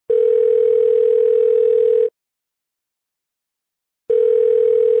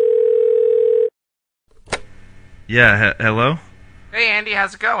Yeah, hello? Hey, Andy,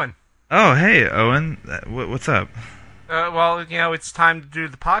 how's it going? Oh, hey, Owen. What's up? Well, it's time to do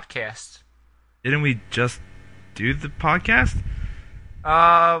the podcast. Didn't we just do the podcast?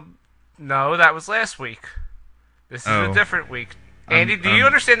 No, that was last week. This is a different week. Andy, do you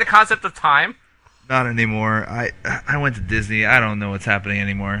understand the concept of time? Not anymore. I went to Disney. I don't know what's happening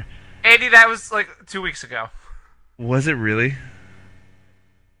anymore. Andy, that was like 2 weeks ago. Was it really?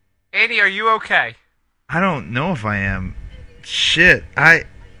 Andy, are you okay? I don't know if I am. Shit. I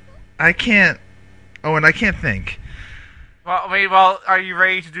can't... Oh, and I can't think. Well, are you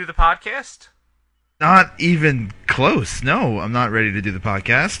ready to do the podcast? Not even close. No, I'm not ready to do the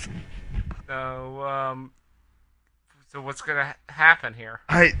podcast. So what's gonna happen here?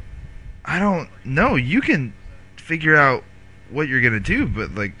 I don't know. You can figure out what you're gonna do, but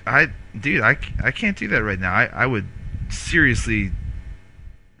I can't do that right now. I would seriously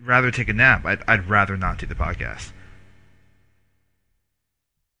rather take a nap. I'd rather not do the podcast.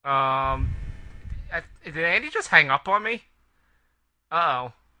 Did Andy just hang up on me?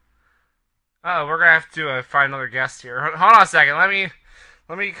 Uh-oh. Oh, we're gonna have to find another guest here. Hold on a second. Let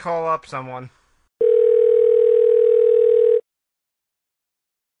me call up someone.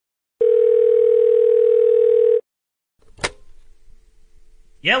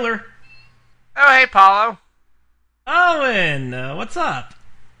 Yeller. Oh, hey, Paulo. Owen, what's up?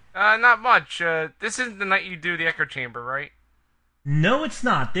 Not much. This isn't the night you do the echo chamber, right? No, it's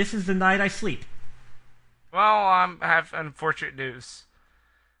not. This is the night I sleep. Well, I have unfortunate news.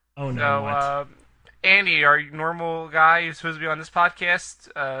 Oh, no, what? Andy, our normal guy who's supposed to be on this podcast,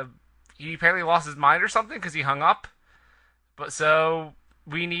 he apparently lost his mind or something because he hung up. So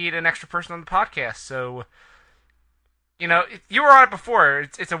we need an extra person on the podcast. So, you were on it before.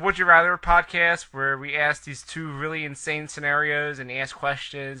 It's a Would You Rather podcast where we ask these two really insane scenarios and ask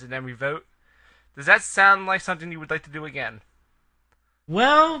questions and then we vote. Does that sound like something you would like to do again?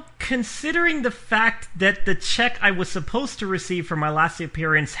 Well, considering the fact that the check I was supposed to receive for my last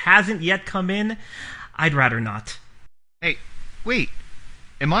appearance hasn't yet come in, I'd rather not. Hey, wait.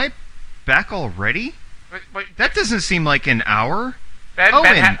 Am I back already? Wait, that doesn't seem like an hour. Ben,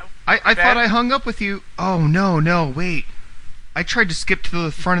 Owen, I thought I hung up with you. Oh, no, wait. I tried to skip to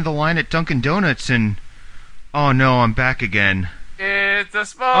the front of the line at Dunkin' Donuts and... Oh, no, I'm back again. It's a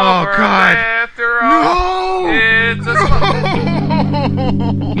small world after all. No! It's a small...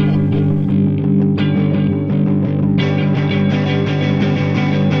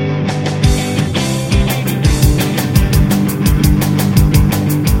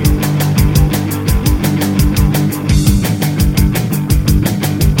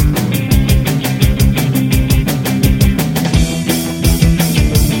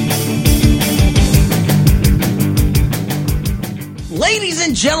 Ladies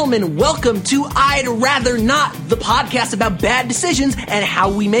and gentlemen, welcome to I'd Rather Not, the podcast about bad decisions and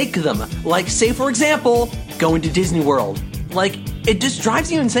how we make them. Like, say, for example, going to Disney World. Like, it just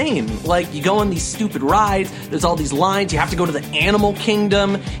drives you insane. Like, you go on these stupid rides, there's all these lines, you have to go to the animal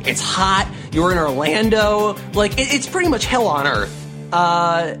kingdom, it's hot, you're in Orlando. Like, it's pretty much hell on earth.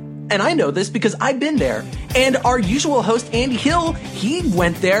 And I know this because I've been there. And our usual host, Andy Hill, he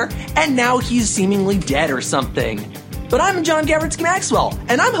went there, and now he's seemingly dead or something. But I'm John Gavritsky Maxwell,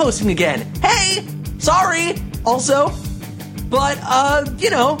 and I'm hosting again. Hey! Sorry! Also. But,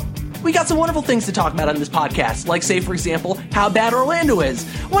 we got some wonderful things to talk about on this podcast. Like, say, for example, how bad Orlando is.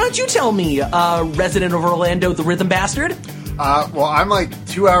 Why don't you tell me, resident of Orlando, the Rhythm Bastard? Well, I'm like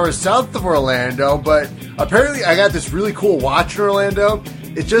 2 hours south of Orlando, but apparently I got this really cool watch in Orlando.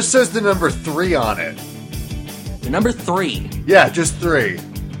 It just says the number 3 on it. The number 3? Yeah, just 3.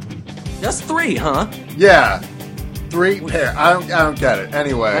 Just 3, huh? Yeah. 3 pair. I don't get it.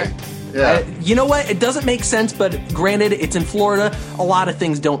 Anyway, yeah. You know what? It doesn't make sense, but granted, it's in Florida. A lot of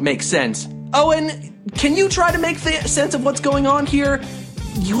things don't make sense. Owen, can you try to make sense of what's going on here?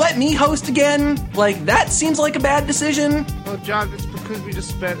 You let me host again? Like, that seems like a bad decision. Well, John, it's because we just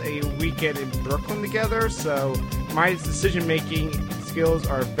spent a weekend in Brooklyn together, so my decision-making skills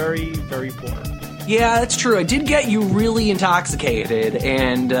are very, very poor. Yeah, that's true. I did get you really intoxicated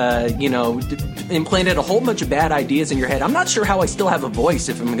and, implanted a whole bunch of bad ideas in your head. I'm not sure how I still have a voice,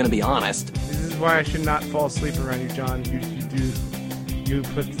 if I'm going to be honest. This is why I should not fall asleep around you, John. You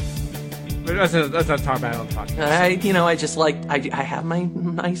put... Let's not talk about it on the podcast. I have my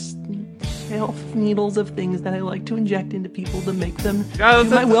nice shelf needles of things that I like to inject into people to make them do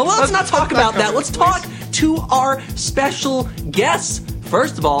my will. Let's not talk about that. Let's talk to our special guests.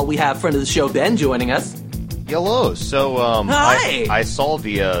 First of all, we have friend of the show, Ben, joining us. Hello. So, Hi. I saw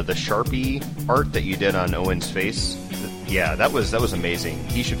the Sharpie art that you did on Owen's face. Yeah, that was amazing.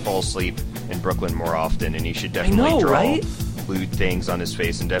 He should fall asleep in Brooklyn more often, and he should I definitely know, draw right? lewd things on his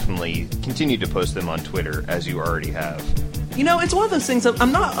face and definitely continue to post them on Twitter, as you already have. You know, it's one of those things that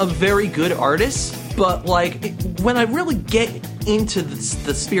I'm not a very good artist, but, like, when I really get into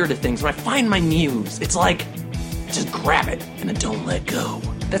the spirit of things, when I find my muse, it's like, just grab it and then don't let go.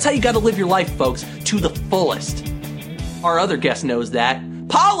 That's how you gotta live your life, folks, to the fullest. Our other guest knows that.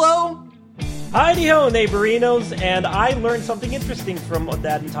 Paulo! Heidi-ho, neighborinos, and I learned something interesting from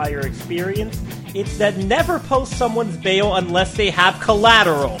that entire experience. It's that never post someone's bail unless they have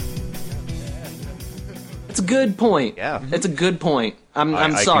collateral. That's a good point. Yeah. It's a good point. I'm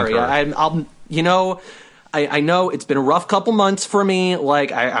I sorry. concur. I'll you know, I know it's been a rough couple months for me.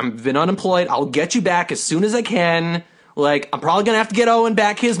 Like, I've been unemployed. I'll get you back as soon as I can. Like, I'm probably going to have to get Owen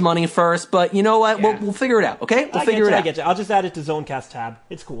back his money first, but you know what? Yeah. We'll figure it out, okay? We'll figure it I out. get you. I'll just add it to Zonecast tab.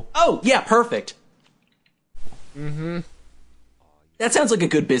 It's cool. Oh, yeah, perfect. Mm-hmm. That sounds like a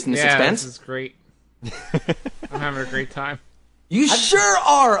good business expense. This is great. I'm having a great time. You sure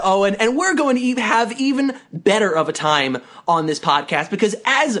are, Owen, and we're going to have even better of a time on this podcast because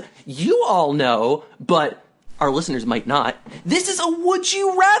as you all know, but our listeners might not, this is a Would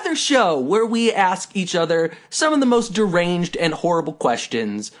You Rather show where we ask each other some of the most deranged and horrible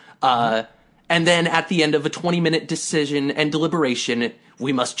questions, and then at the end of a 20-minute decision and deliberation,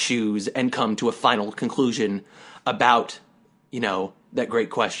 we must choose and come to a final conclusion about, you know, that great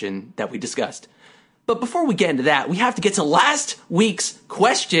question that we discussed. But before we get into that, we have to get to last week's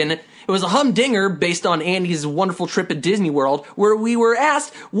question. It was a humdinger based on Andy's wonderful trip at Disney World, where we were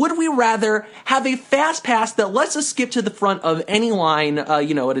asked, would we rather have a fast pass that lets us skip to the front of any line, at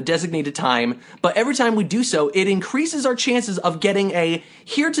a designated time, but every time we do so, it increases our chances of getting a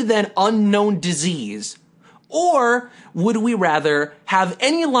here-to-then unknown disease? Or would we rather have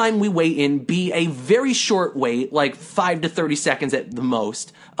any line we wait in be a very short wait, like 5 to 30 seconds at the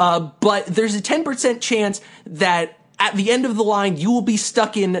most, but there's a 10% chance that at the end of the line you will be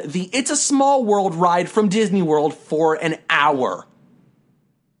stuck in the It's a Small World ride from Disney World for an hour?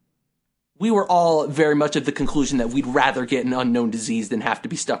 We were all very much of the conclusion that we'd rather get an unknown disease than have to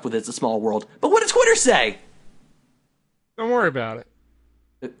be stuck with It's a Small World. But what did Twitter say? Don't worry about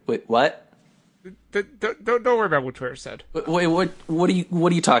it. Wait, what? Don't worry about what Twitter said. Wait, what are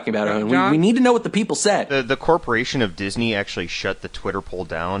you talking about, Owen? John? We need to know what the people said. The corporation of Disney actually shut the Twitter poll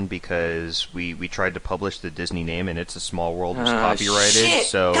down because we tried to publish the Disney name and It's a Small World was copyrighted. Shit.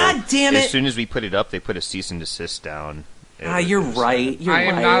 So God damn it. as soon as we put it up, they put a cease and desist down. You're right. I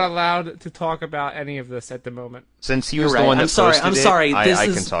am not allowed to talk about any of this at the moment. Since he You're was right. the one that I'm sorry. posted I'm sorry. it, This I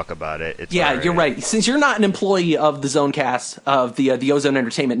is- can talk about it. It's Yeah, all right. you're right. Since you're not an employee of the Zonecast, of the Ozone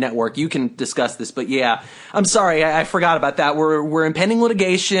Entertainment Network, you can discuss this. But yeah, I'm sorry. I forgot about that. We're in pending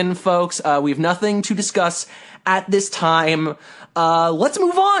litigation, folks. We have nothing to discuss at this time. Let's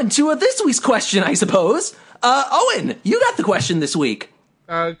move on to this week's question, I suppose. Owen, you got the question this week.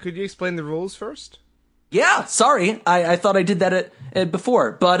 Could you explain the rules first? Yeah, sorry. I thought I did that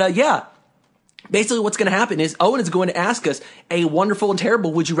before. But yeah, basically what's going to happen is Owen is going to ask us a wonderful and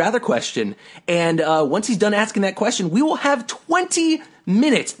terrible would you rather question. And once he's done asking that question, we will have 20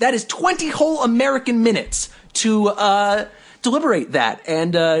 minutes. That is 20 whole American minutes to deliberate that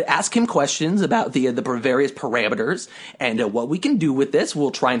and ask him questions about the various parameters and what we can do with this.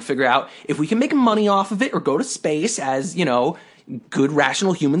 We'll try and figure out if we can make money off of it or go to space as, good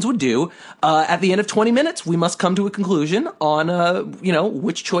rational humans would do. At the end of 20 minutes, we must come to a conclusion on,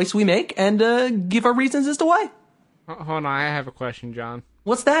 which choice we make and give our reasons as to why. Hold on, I have a question, John.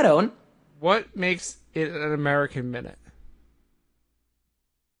 What's that, Owen? What makes it an American minute?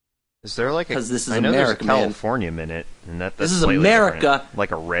 Is there like a? 'Cause this is I know America, there's a man. California minute, and that's This is slightly America. different.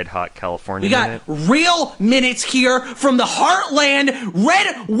 Like a red hot California We got minute. real minutes here from the heartland,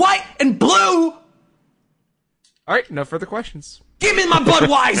 red, white, and blue. All right, no further questions. Give me my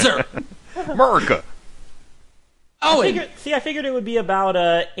Budweiser. America. Owen. I figured it would be about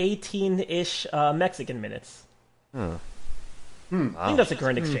 18-ish Mexican minutes. I think that's the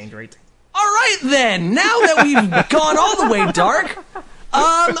current exchange rate. All right, then. Now that we've gone all the way dark,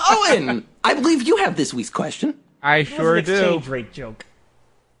 Owen, I believe you have this week's question. I It was sure an do. exchange rate joke.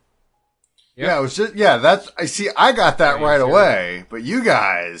 Yeah, it was just that's. I see. I got that right away, but you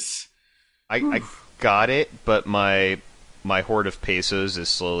guys. I got it, but my hoard of pesos is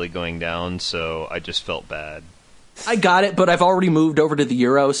slowly going down, so I just felt bad. I got it, but I've already moved over to the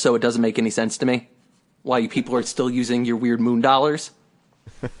euro, so it doesn't make any sense to me. Why you people are still using your weird moon dollars?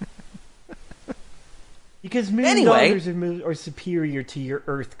 Because moon Anyway. dollars are superior to your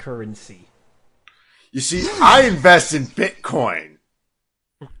Earth currency. You see, I invest in Bitcoin.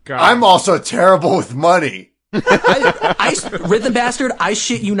 God. I'm also terrible with money. Rhythm Bastard, I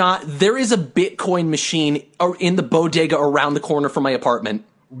shit you not, there is a Bitcoin machine in the bodega around the corner from my apartment.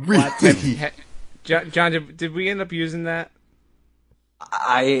 Really? John, did we end up using that?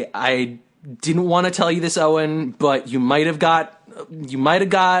 I didn't want to tell you this, Owen, but you might have got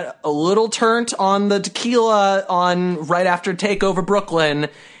a little turnt on the tequila on right after Takeover Brooklyn,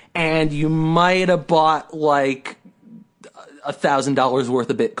 and you might have bought like $1,000 worth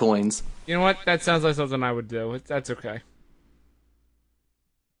of Bitcoins. You know what? That sounds like something I would do. That's okay.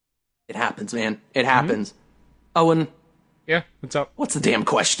 It happens, man. It happens. Owen. Yeah, what's up? What's the damn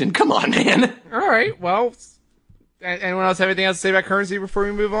question? Come on, man. All right, well, anyone else have anything else to say about currency before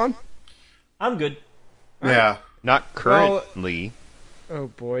we move on? I'm good. Yeah. Not currently. Oh,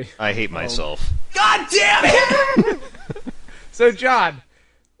 boy. I hate myself. God damn it! So, John,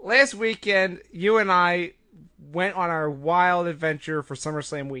 last weekend, you and I went on our wild adventure for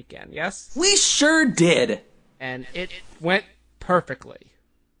SummerSlam weekend, yes? We sure did. And it went perfectly,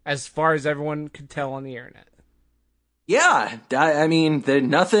 as far as everyone could tell on the internet. Yeah, I mean,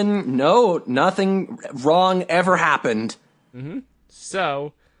 nothing wrong ever happened.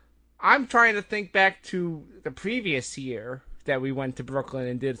 So, I'm trying to think back to the previous year that we went to Brooklyn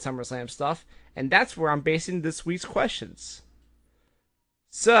and did SummerSlam stuff, and that's where I'm basing this week's questions.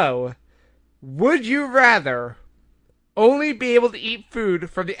 So, would you rather only be able to eat food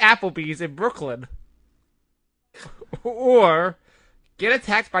from the Applebee's in Brooklyn, or get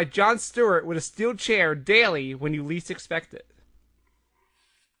attacked by Jon Stewart with a steel chair daily when you least expect it?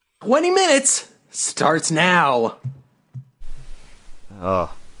 20 minutes starts now.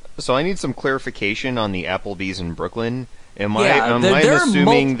 So I need some clarification on the Applebee's in Brooklyn. Am Yeah, I they're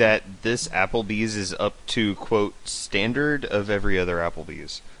assuming that this Applebee's is up to, quote, standard of every other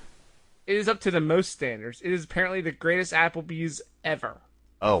Applebee's? It is up to the most standards. It is apparently the greatest Applebee's ever.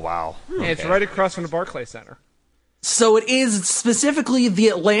 Oh, wow. And it's right across from the Barclays Center. So it is specifically the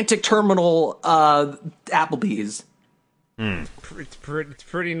Atlantic Terminal Applebee's. It's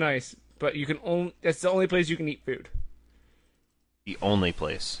pretty nice, but you can that's the only place you can eat food. The only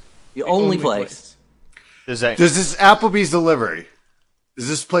place. The only place. Does this Applebee's delivery?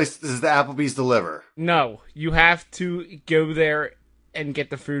 Does the Applebee's deliver? No, you have to go there and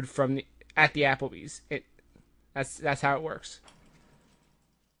get the food at the Applebee's. That's how it works.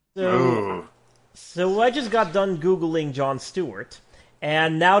 So I just got done Googling Jon Stewart,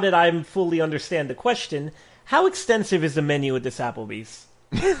 and now that I fully understand the question, how extensive is the menu at this Applebee's?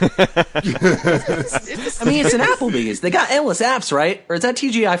 I mean, it's an Applebee's. They got endless apps, right? Or is that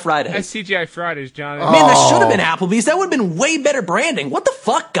TGI Fridays? That's TGI Fridays, John. Man, that should have been Applebee's. That would have been way better branding. What the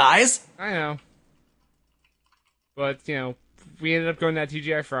fuck, guys? I know. But, we ended up going to that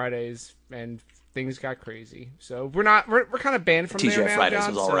TGI Fridays, and things got crazy. So we're kind of banned from there now, TGI Fridays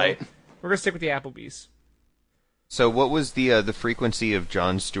John, was all right. We're going to stick with the Applebee's. So what was the frequency of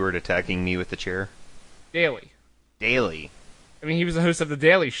Jon Stewart attacking me with the chair? Daily. Daily? I mean, he was the host of The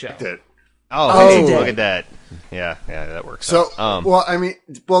Daily Show. Oh, look at that. Yeah, that works. So,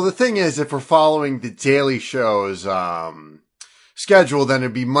 the thing is, if we're following the Daily Show's schedule, then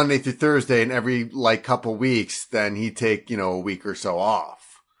it'd be Monday through Thursday, and every couple weeks, then he'd take a week or so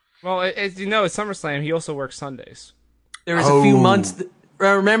off. Well, as you know, at SummerSlam, he also works Sundays. There was a few months.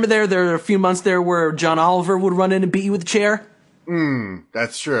 Remember there were a few months there where John Oliver would run in and beat you with a chair?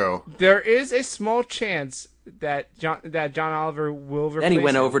 That's true. There is a small chance that John Oliver will replace Then he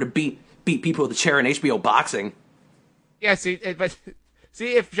went him. over to beat people with a chair in HBO boxing. Yeah, see,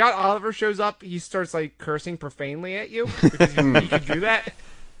 if John Oliver shows up, he starts cursing profanely at you because he can do that.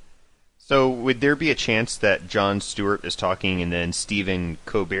 So would there be a chance that Jon Stewart is talking and then Stephen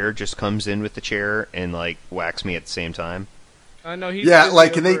Colbert just comes in with the chair and whacks me at the same time? No, he's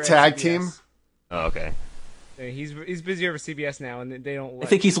can they tag team? Oh, okay. Yeah, he's busy over CBS now, and they don't. I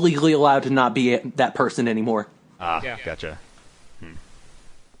think he's legally allowed to not be that person anymore. Yeah. Gotcha.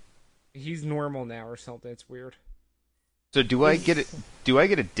 He's normal now or something. It's weird. So do I get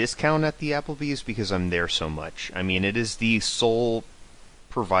a discount at the Applebee's because I'm there so much? I mean, it is the sole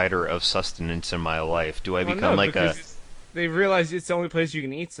provider of sustenance in my life. Do I become They realize it's the only place you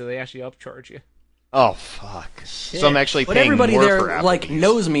can eat, so they actually upcharge you. Oh, fuck. Shit. So I'm actually But paying everybody more there for Applebee's.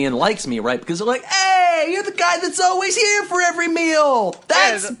 knows me and likes me, right? Because they're like, "Hey, you're the guy that's always here for every meal."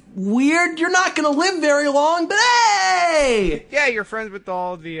 That's weird. You're not going to live very long, but hey! Yeah, you're friends with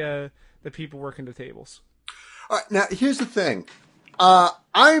all the people working the tables. All right, now, here's the thing.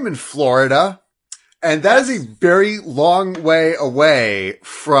 I'm in Florida, and that is a very long way away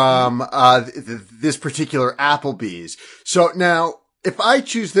from this particular Applebee's. So now, if I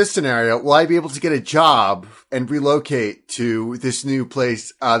choose this scenario, will I be able to get a job and relocate to this new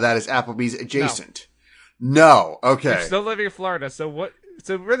place that is Applebee's adjacent? No. Okay. You're still living in Florida. So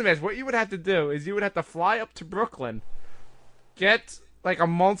Rhythm Heads, what you would have to do is you would have to fly up to Brooklyn, get like a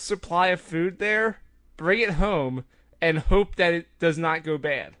month's supply of food there, bring it home, and hope that it does not go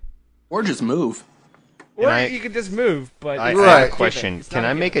bad. Or just move. Or you can just move, but... I have a question. Can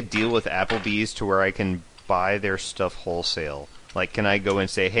I make a deal with Applebee's to where I can buy their stuff wholesale? Like, can I go and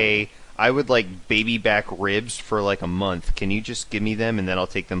say, hey, I would like baby back ribs for like a month. Can you just give me them and then I'll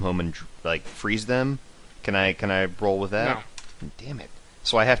take them home and like freeze them? Can I roll with that? No. Damn it.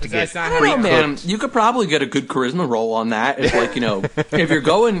 So I have to get I don't know, man. You could probably get a good charisma roll on that. If like, you know, if you're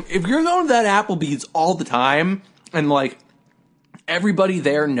going to that Applebee's all the time and like everybody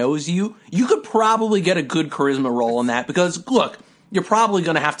there knows you, you could probably get a good charisma roll on that because look, you're probably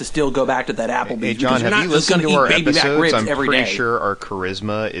going to have to still go back to that Applebee's. Hey, John, have you listened to our episodes? I'm pretty sure our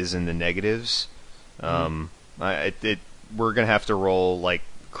charisma is in the negatives. We're going to have to roll like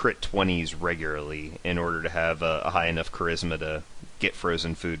crit 20s regularly in order to have a high enough charisma to get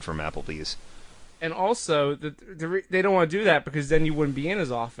frozen food from Applebee's. And also, they don't want to do that because then you wouldn't be in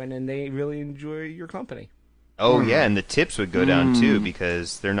as often, and they really enjoy your company. Oh, yeah, and the tips would go down, too,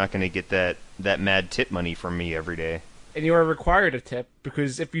 because they're not going to get that mad tip money from me every day. And you are required a tip,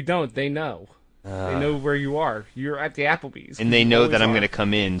 because if you don't, they know. They know where you are. You're at the Applebee's. And they know that I'm going to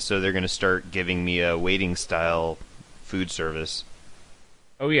come in, so they're going to start giving me a waiting-style food service.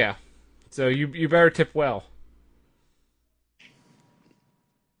 Oh, yeah. So you better tip well.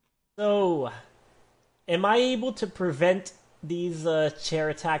 So, am I able to prevent these chair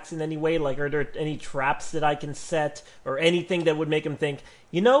attacks in any way? Like, are there any traps that I can set or anything that would make them think,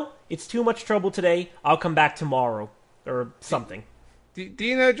 you know, it's too much trouble today, I'll come back tomorrow or something? Do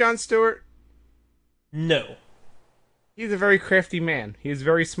you know Jon Stewart? No. He's a very crafty man. He is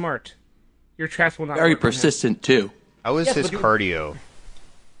very smart. Your traps will not very work on him. persistent, too. How was his cardio?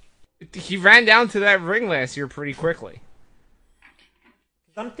 He ran down to that ring last year pretty quickly.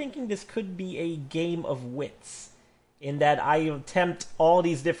 I'm thinking this could be a game of wits, in that I attempt all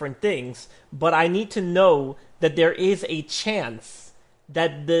these different things, but I need to know that there is a chance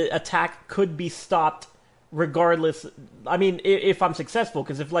that the attack could be stopped regardless. I mean, if I'm successful,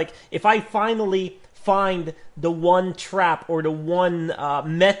 because if I finally find the one trap or the one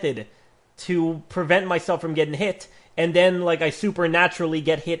method to prevent myself from getting hit, and then I supernaturally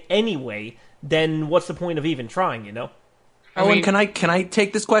get hit anyway, then what's the point of even trying, you know? Owen, can I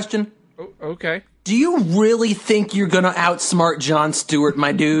take this question? Oh, okay. Do you really think you're gonna outsmart Jon Stewart,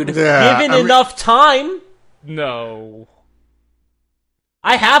 my dude? Yeah, Given enough time, No.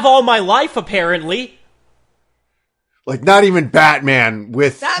 I have all my life apparently. Like, not even Batman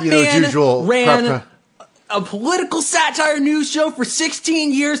with, That his man usual... ran a political satire news show for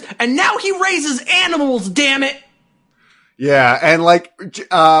 16 years, and now he raises animals, damn it! Yeah, and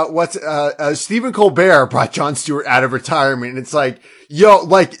Stephen Colbert brought Jon Stewart out of retirement, and it's like,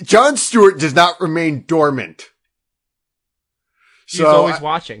 Jon Stewart does not remain dormant. He's always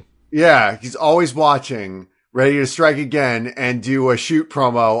watching. Yeah, he's always watching, ready to strike again and do a shoot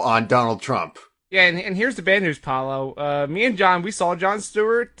promo on Donald Trump. Yeah, and here's the bad news, Paulo. Me and John, we saw Jon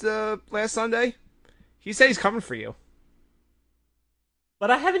Stewart last Sunday. He said he's coming for you.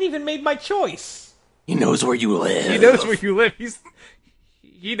 But I haven't even made my choice. He knows where you live. He knows where you live.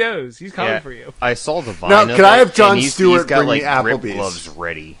 He knows. He's coming for you. I saw the vine. Now, of can I it, have Jon and Stewart he's got, bring me grip Applebee's? gloves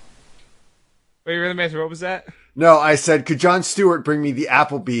ready. Wait, Rhythm Master, what was that? No, I said, could Jon Stewart bring me the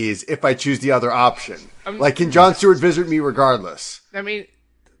Applebee's if I choose the other option? Can Jon Stewart visit me regardless? I mean,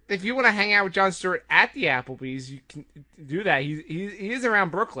 if you want to hang out with Jon Stewart at the Applebee's, you can do that. He is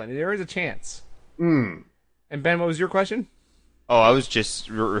around Brooklyn. There is a chance. And Ben, what was your question? Oh, I was just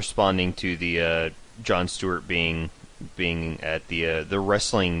responding to the Jon Stewart being at the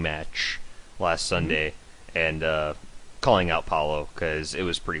wrestling match last Sunday and calling out Paulo because it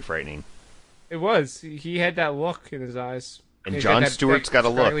was pretty frightening. It was. He had that look in his eyes. And Jon Stewart's got a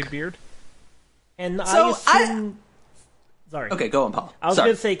look. Beard. And So I assume... Sorry. Okay, go on, Paul. I was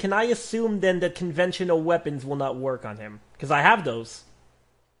going to say, can I assume then that conventional weapons will not work on him? Because I have those.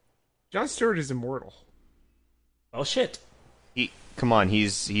 Jon Stewart is immortal. Oh, shit. Come on,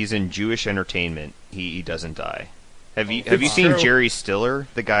 he's in Jewish entertainment. He doesn't die. Have you seen Jerry Stiller?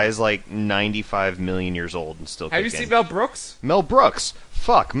 The guy's 95 million years old and still kicking. Have you seen Mel Brooks? Mel Brooks.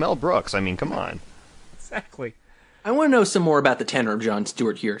 Fuck, Mel Brooks. I mean, come on. Exactly. I want to know some more about the tenor of Jon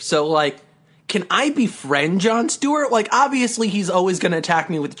Stewart here. So, can I befriend Jon Stewart? Obviously he's always going to attack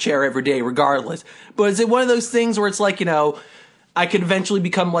me with a chair every day regardless. But is it one of those things where it's I could eventually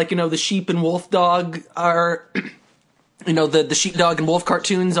become the sheep and wolf dog, or the sheepdog and wolf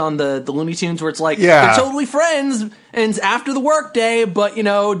cartoons on the Looney Tunes where it's like, Yeah. they're totally friends and it's after the workday, but,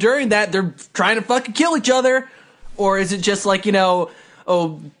 during that, they're trying to fucking kill each other? Or is it just like,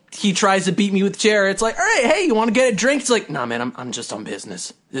 he tries to beat me with a chair. It's like, all right, hey, you want to get a drink? It's like, nah, man, I'm just on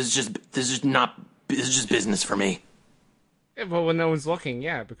business. This is just business for me. Yeah, well, when no one's looking,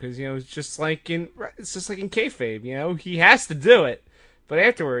 yeah, because it's just like in kayfabe. He has to do it, but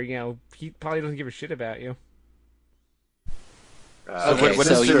afterward, he probably doesn't give a shit about you.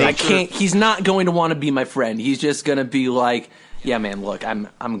 He's not going to want to be my friend. He's just gonna be like, yeah, man, look, I'm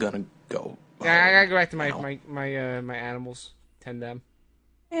gonna go. Yeah, I gotta go back to my animals, tend them.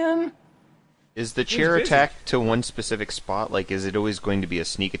 Man, Is the chair attack to one specific spot? Like, is it always going to be a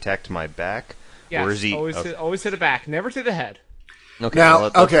sneak attack to my back? Yes, or is he always to the back, never to the head. Okay, Now, well,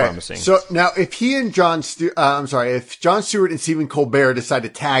 that's promising. So now, if he and if Jon Stewart and Stephen Colbert decide to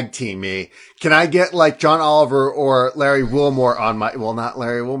tag team me, can I get like John Oliver or Larry Wilmore on my? Well, not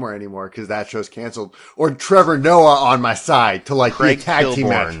Larry Wilmore anymore because that show's canceled. Or Trevor Noah on my side to like Craig be a tag team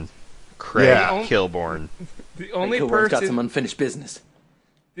match. Craig Yeah. Kilborn. The only Kilborn's got some person, unfinished business.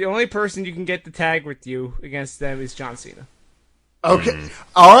 the only person you can get to tag with you against them is John Cena. Okay,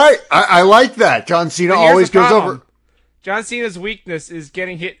 all right, I like that. John Cena But here's always the goes problem. over. John Cena's weakness is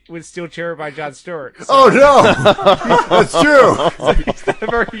getting hit with steel chair by Jon Stewart. So Oh no, that's true. it's not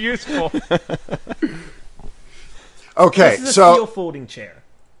very useful. Okay, This is a so steel folding chair,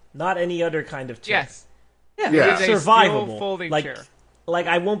 not any other kind of chair. Yes. yeah. It's a steel Survivable. folding like, chair. like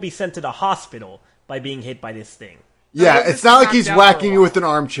I won't be sent to the hospital by being hit by this thing. Yeah, No, it's this not is like he's knocked out for a whacking you while. with an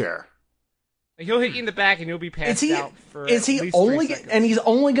armchair. He'll hit you in the back and you'll be passed out for Is at he least only 3 seconds. and he's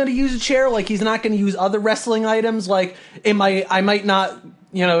only going to use a chair? Like he's not going to use other wrestling items? Like I might not.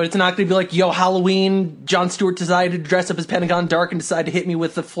 It's not going to be like, yo, Halloween. Jon Stewart decided to dress up as Pentagon Dark and decide to hit me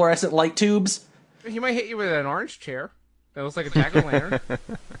with the fluorescent light tubes. He might hit you with an orange chair that looks like a jack-o'-lantern.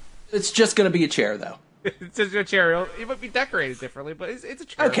 It's just going to be a chair, though. It's just a chair. It might be decorated differently, but it's a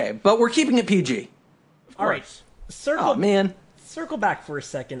chair. Okay, but we're keeping it PG. All right, circle. Oh man, Circle back for a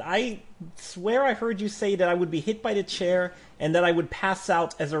second. I swear I heard you say that I would be hit by the chair and that I would pass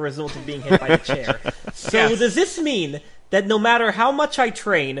out as a result of being hit by the chair. So Yes. does this mean that no matter how much I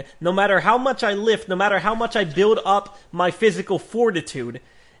train, no matter how much I lift, no matter how much I build up my physical fortitude,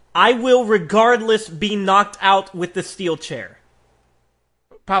 I will regardless be knocked out with the steel chair?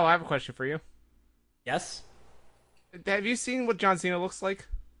 Paolo, I have a question for you. Yes? Have you seen what John Cena looks like?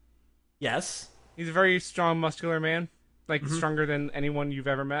 Yes? He's a very strong, muscular man. Like, stronger than anyone you've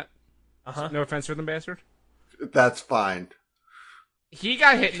ever met. Uh-huh. No offense for the bastard. That's fine. He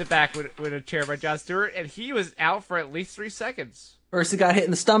got hit in the back with a chair by Jon Stewart, and he was out for at least 3 seconds. first he got hit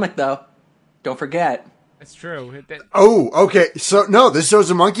in the stomach, though. Don't forget. That's true. Oh, okay. So no, this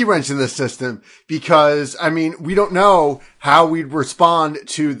shows a monkey wrench in the system because we don't know how we'd respond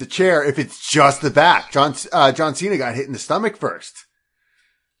to the chair if it's just the back. John Cena got hit in the stomach first.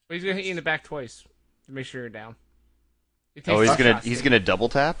 But he's gonna hit you in the back twice to make sure you're down. Oh, he's gonna double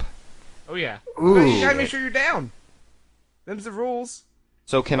tap. Oh yeah. Ooh. But you gotta make sure you're down. Them's the rules.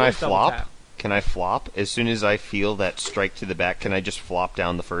 So can I Always double flop? tap. Can I flop as soon as I feel that strike to the back? Can I just flop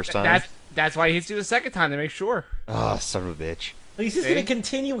down the first time? That's why he hits you the second time to make sure. Ah, son of a bitch. He's just See? going to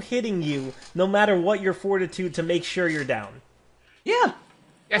continue hitting you no matter what your fortitude to make sure you're down. Yeah,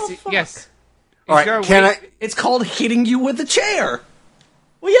 Yes, fuck. yes. All right, can I? it's called hitting you with a chair.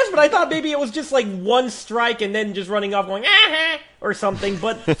 Well, yes, but I thought maybe it was just like one strike and then just running off going, ah, or something,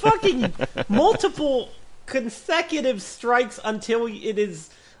 but fucking multiple consecutive strikes until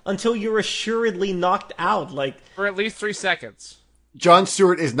you're assuredly knocked out. Like, For at least 3 seconds. Jon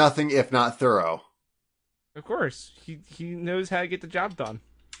Stewart is nothing if not thorough. Of course. He knows how to get the job done.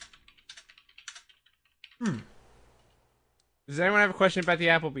 Does anyone have a question about the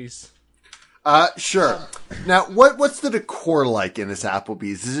Applebee's? Sure. Now, what's the decor like in this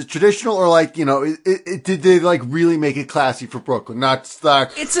Applebee's? Is it traditional or like, did they like really make it classy for Brooklyn? Not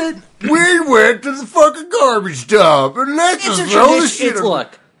like, It's a we went to the fucking garbage dump and let's it's a just throw this tradition. shit.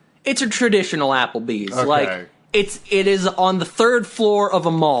 Look, it's a traditional Applebee's. Okay. Like it is on the 3rd floor of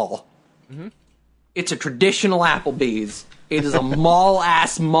a mall. Mm-hmm. It's a traditional Applebee's. It is a mall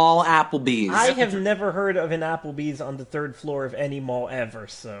Applebee's. I have never heard of an Applebee's on the 3rd floor of any mall ever,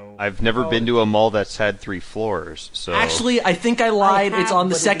 so... I've never been to a mall that's had 3 floors. So Actually, I think I lied. I have, It's on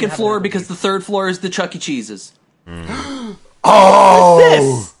the but it didn't 2nd have floor an because the 3rd floor is the Chuck E. Cheese's. Oh!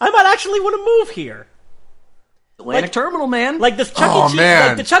 This! I might actually want to move here. Atlantic Terminal, man. Like this Chuck Oh, E. Cheese, man.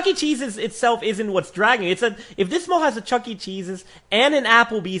 like the Chuck E. Cheese's itself isn't what's dragging it. It's that if this mall has a Chuck E. Cheese's and an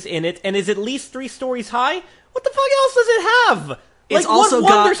Applebee's in it and is at least 3 stories high, what the fuck else does it have? It's Like, also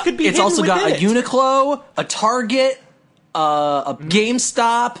what wonders got could be it's hidden also got a within it? Uniqlo, a Target, a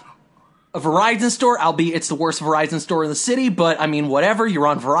GameStop, a Verizon store, albeit it's the worst Verizon store in the city, but I mean, whatever, you're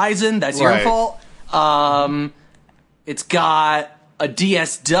on Verizon, that's your fault. It's got a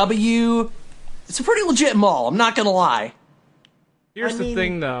DSW. It's a pretty legit mall, I'm not gonna lie. Here's the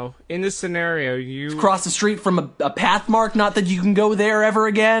thing, though. In this scenario, you... Across the street from a Pathmark, not that you can go there ever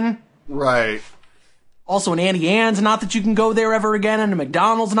again. Right. Also, an Auntie Anne's, not that you can go there ever again, and a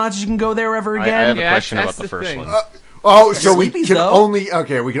McDonald's, not that you can go there ever again. I have a Yeah, question that's about the first thing. one. So we Sleepy's, can though. only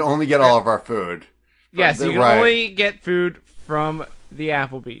we can only get all of our food. Yes, you can Right. only get food from the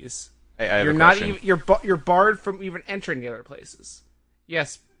Applebee's. I have You're a not question. even you're barred from even entering the other places.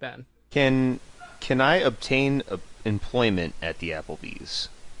 Yes, Ben. Can I obtain employment at the Applebee's?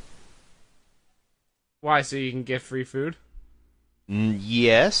 Why? So you can get free food?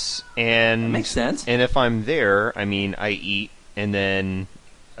 Yes, and That makes sense. And if I'm there, I mean, I eat and then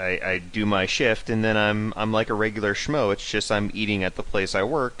I do my shift, and then I'm like a regular schmo. It's just I'm eating at the place I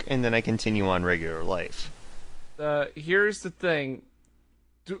work, and then I continue on regular life. Here's the thing.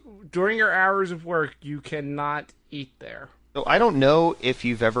 During your hours of work, you cannot eat there. So I don't know if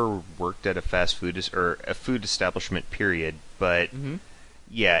you've ever worked at a fast food or a food establishment, period, but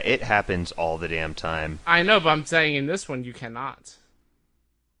yeah, it happens all the damn time. I know, but I'm saying in this one, you cannot.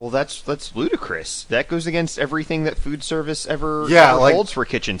 Well, that's ludicrous. That goes against everything that food service ever like- holds for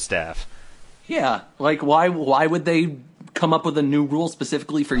kitchen staff. Yeah, like, why would they come up with a new rule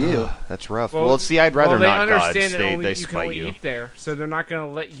specifically for you? That's rough. Well, see, I'd rather they not gods. understand that They only, you can spite only you. eat there, so they're not going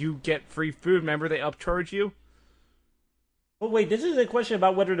to let you get free food. Remember, they upcharge you? But wait, this isn't a question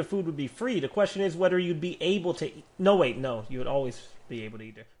about whether the food would be free. The question is whether you'd be able to eat. No, you would always be able to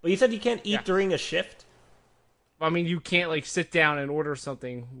eat there. But you said you can't eat during a shift? I mean, you can't, like, sit down and order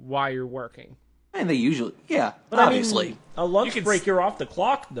something while you're working. And they usually, yeah, But obviously. I mean, a lunch You can break, you're off the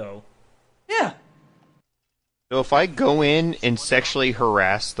clock, though. Yeah. So if I go in and sexually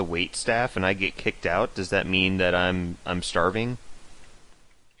harass the wait staff and I get kicked out, does that mean that I'm starving?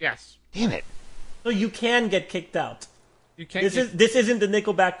 Yes. Damn it. So you can get kicked out. You can't. This isn't the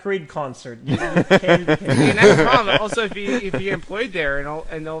Nickelback Creed concert. You can, And that's the problem. Also, if you get employed there and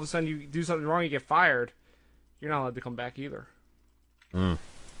all of a sudden you do something wrong, you get fired, you're not allowed to come back either. And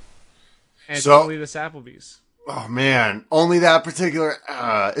it's So- only this Applebee's. Oh man, only that particular.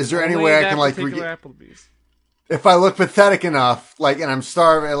 Is there any Only way I that can like, particular Applebee's. if I look pathetic enough, like, and I'm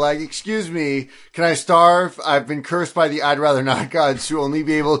starving, like, excuse me, can I starve? I've been cursed by the I'd rather not gods to only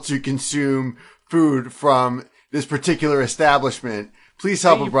be able to consume food from this particular establishment. Please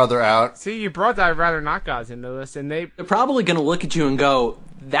help a brother out. See, you brought the I'd rather not gods into this, and they They're probably going to look at you and go,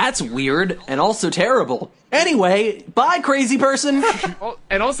 that's weird and also terrible. Anyway, bye, crazy person.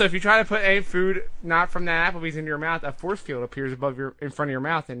 and also if you try to put any food not from that Applebee's into your mouth, a force field appears in front of your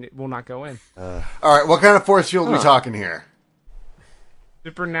mouth, and it will not go in. All right, what kind of force field are we talking here?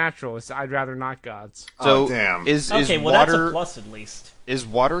 Supernatural. It's I'd rather not gods. So Oh, damn. is Okay, well, that's a water plus at least. is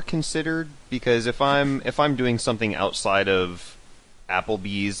water considered? Because if I'm doing something outside of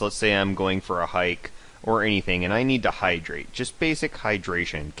Applebee's, let's say I'm going for a hike or anything, and I need to hydrate, just basic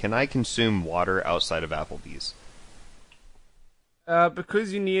hydration, can I consume water outside of Applebee's?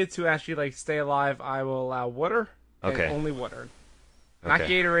 Because you needed to actually like stay alive, I will allow water. Okay. And only water. Not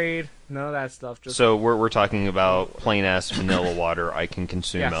Okay. Gatorade, none of that stuff. Just So we're talking about plain ass vanilla water I can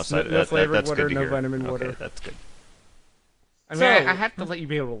consume Yes, outside. no flavored That's water, good to no hear. vitamin Okay, water. that's good. I mean, So- I have to let you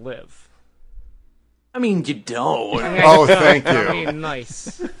be able to live. I mean, you don't. I mean, Oh, thank you. I mean,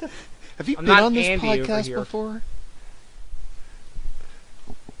 nice. Have you I'm been not on this Andy over podcast here. before?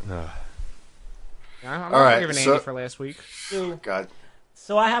 I'm All not right, giving so- Andy for last week. God.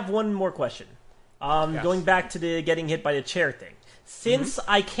 So I have one more question. Yes. Going back to the getting hit by the chair thing. Since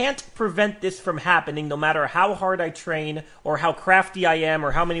I can't prevent this from happening no matter how hard I train or how crafty I am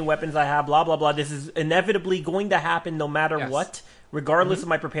or how many weapons I have, blah, blah, blah, this is inevitably going to happen no matter Yes. what, regardless of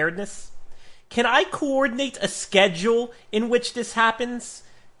my preparedness. Can I coordinate a schedule in which this happens?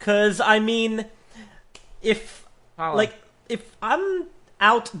 Because, I mean, if I'm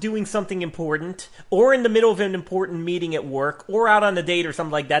out doing something important, or in the middle of an important meeting at work, or out on a date or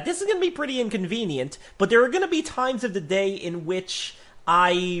something like that, this is going to be pretty inconvenient, but there are going to be times of the day in which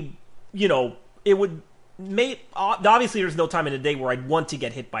it would obviously there's no time in the day where I'd want to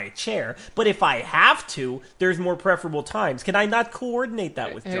get hit by a chair, but if I have to, there's more preferable times. Can I not coordinate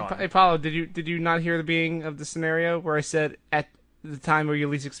that with John? Hey, Paulo, did you not hear the beginning of the scenario where I said at the time where you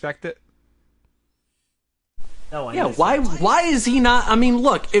least expect it? No, I Yeah, missed why it. why is he not? I mean,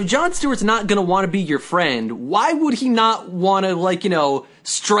 look, if Jon Stewart's not going to want to be your friend, why would he not want to,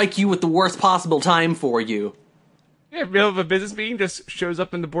 strike you at the worst possible time for you? Yeah, middle of a business meeting, just shows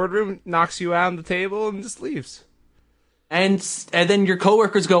up in the boardroom, knocks you out on the table, and just leaves. And then your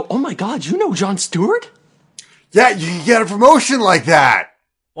coworkers go, "Oh my God, you know Jon Stewart?" Yeah, you can get a promotion like that.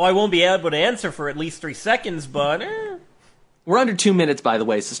 Well, I won't be able to answer for at least 3 seconds, but We're under 2 minutes, by the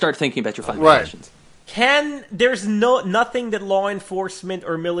way, so start thinking about your final Right. questions. there's nothing that law enforcement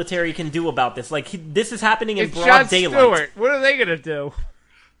or military can do about this. Like, this is happening in It's broad Jon daylight. Stewart. What are they gonna do?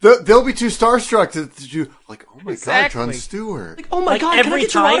 They'll be too starstruck to do, like, oh my Exactly. God, Jon Stewart. Like, oh my Like, God, can I every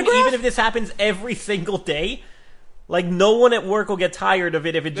get your time, autograph? even if this happens every single day, like, no one at work will get tired of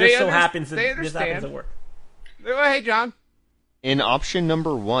it if it just so happens that they this happens understand. at work. Oh, hey, John. In option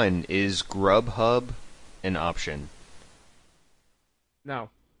number 1, is Grubhub an option? No.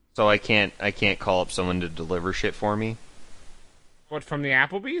 So I can't call up someone to deliver shit for me? What, from the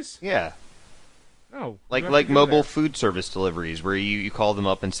Applebee's? Yeah. No. Like you have to go mobile there. food service deliveries where you call them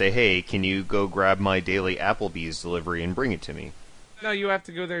up and say, "Hey, can you go grab my daily Applebee's delivery and bring it to me?" No, you have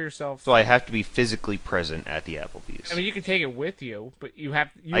to go there yourself. So I have to be physically present at the Applebee's. I mean, you can take it with you, but you have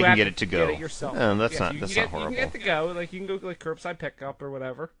I can have get it to go. Get it yourself. No, that's Yes, not you that's can not get, horrible. You can get to go. Like, you can go like curbside pickup or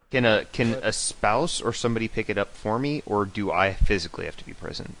whatever. Can a spouse or somebody pick it up for me, or do I physically have to be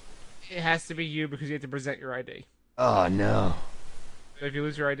present? It has to be you because you have to present your ID. Oh no. So if you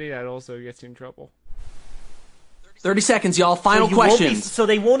lose your ID, that also gets you in trouble. 30 seconds, y'all. Final So you won't be- questions. so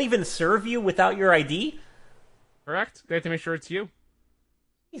they won't even serve you without your ID? Correct? They have to make sure it's you.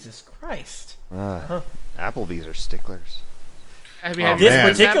 Jesus Christ. Applebee's are sticklers. Have you Oh, had This man.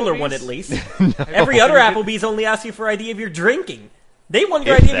 particular Applebee's? one, at least. Every other Applebee's only asks you for ID if you're drinking. They want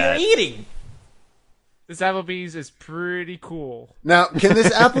your If ID that. if you're eating. This Applebee's is pretty cool. Now, can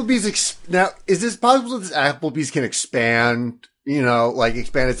this Applebee's is this possible that this Applebee's can expand, like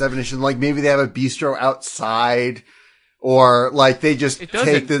expand its definition? Like maybe they have a bistro outside, or like they just It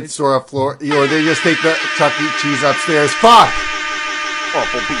doesn't. take the It's- sort of floor, or they just take the Chuck E. Cheese upstairs. Fuck!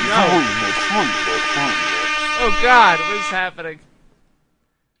 Oh God, what is happening?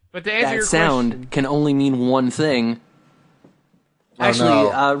 But to answer That your sound question, can only mean one thing. Oh, Actually,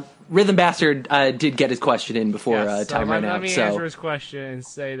 no. Rhythm Bastard did get his question in before yes, time let, ran out. let me So answer his question and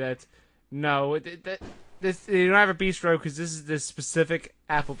say that no, this they don't have a bistro because this is this specific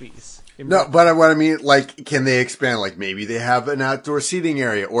Applebee's. in No, Brooklyn. but what I mean, like, can they expand? Like, maybe they have an outdoor seating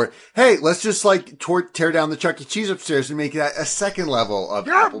area, or hey, let's just like tear down the Chuck E. Cheese upstairs and make that a second level of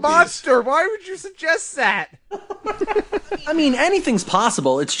You're Applebee's. a monster. Why would you suggest that? I mean, anything's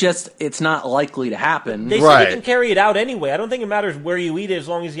possible. It's just it's not likely to happen. They said Right. you can carry it out anyway. I don't think it matters where you eat it as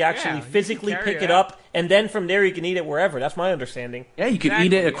long as you actually you can physically carry pick it it out. up, and then from there you can eat it wherever. That's my understanding. Yeah, you could eat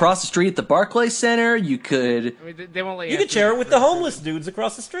Exactly, it yeah. across the street at the Barclays Center. You could, I mean, they won't let you. You could have share food it with for the free. homeless dudes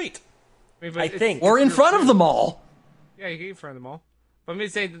across the street. But I it's- think. or in it's front your of them all. Yeah, you can eat in front of them all. But I mean,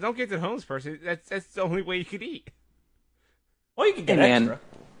 saying don't get the homeless person. That's the only way you could eat. Or you can Hey get man, extra.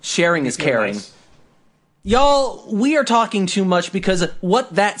 sharing is If you're caring. nice. Y'all, we are talking too much because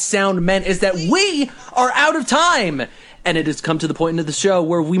what that sound meant is that we are out of time. And it has come to the point of the show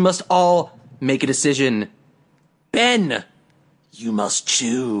where we must all make a decision. Ben, you must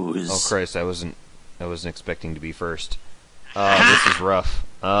choose. Oh Christ, I wasn't expecting to be first. This is rough.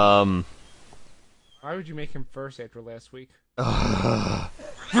 Why would you make him first after last week?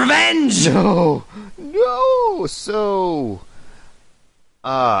 Revenge! No. So,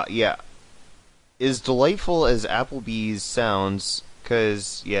 yeah. As delightful as Applebee's sounds, I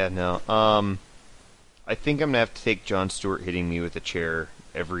think I'm gonna have to take Jon Stewart hitting me with a chair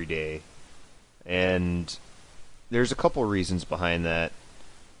every day, and there's a couple reasons behind that.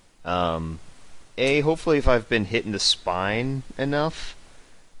 Hopefully, if I've been hit in the spine enough,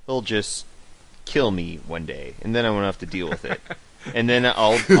 he'll just kill me one day, and then I won't have to deal with it. And then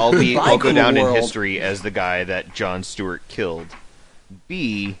I'll go cool down in world. history as the guy that Jon Stewart killed.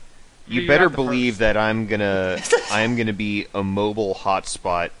 B, you You better got the believe first. that I'm gonna be a mobile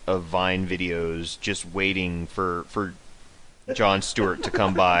hotspot of Vine videos, just waiting for Jon Stewart to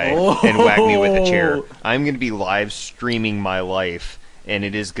come by and whack me with a chair. I'm gonna be live streaming my life, and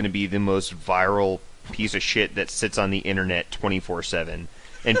it is gonna be the most viral piece of shit that sits on the internet 24/7.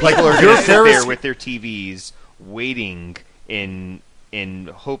 And people are you're gonna sit there Ferris- with their TVs waiting in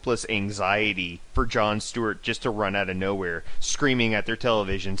hopeless anxiety for Jon Stewart just to run out of nowhere, screaming at their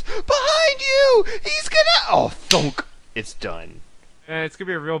televisions, "Behind you! He's gonna..." Oh, thunk! It's done. And it's gonna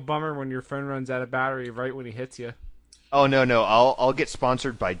be a real bummer when your phone runs out of battery right when he hits you. Oh no! I'll get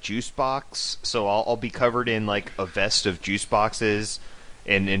sponsored by Juicebox, so I'll be covered in like a vest of juice boxes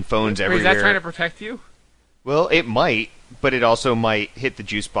and phones Wait, is everywhere. that trying to protect you? Well, it might, but it also might hit the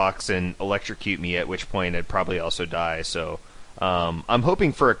juice box and electrocute me, at which point I'd probably also die. So I'm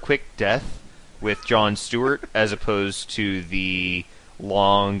hoping for a quick death with Jon Stewart as opposed to the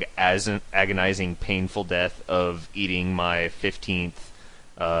long, agonizing, painful death of eating my 15th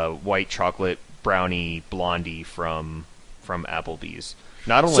white chocolate brownie blondie from Applebee's.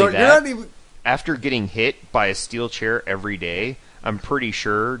 Not only So that, you're not even. after getting hit by a steel chair every day, I'm pretty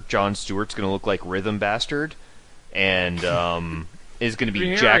sure Jon Stewart's going to look like Rhythm Bastard, and is going to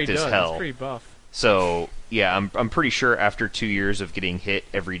be jacked as hell. He's pretty buff. So yeah, I'm pretty sure after 2 years of getting hit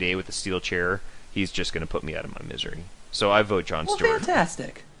every day with a steel chair, he's just going to put me out of my misery. So I vote Jon Well, Stewart.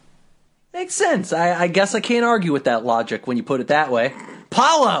 fantastic. Makes sense. I guess I can't argue with that logic when you put it that way.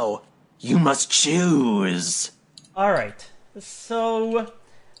 Paulo, you must choose. All right. So,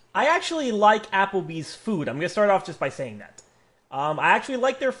 I actually like Applebee's food. I'm going to start off just by saying that. I actually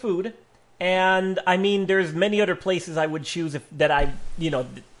like their food, and I mean, there's many other places I would choose if I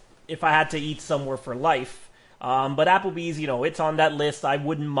had to eat somewhere for life. But Applebee's, it's on that list. I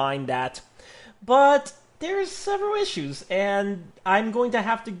wouldn't mind that. But there's several issues, and I'm going to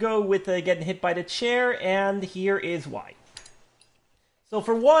have to go with getting hit by the chair, and here is why. So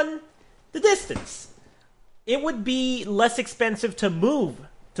for one, the distance. It would be less expensive to move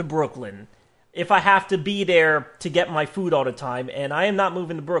to Brooklyn if I have to be there to get my food all the time, and I am not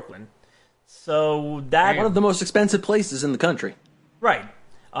moving to Brooklyn. So that... One of the most expensive places in the country. Right.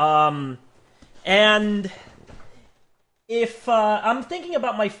 And if I'm thinking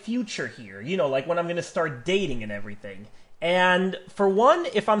about my future here, like when I'm going to start dating and everything. And for one,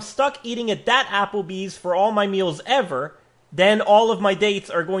 if I'm stuck eating at that Applebee's for all my meals ever, then all of my dates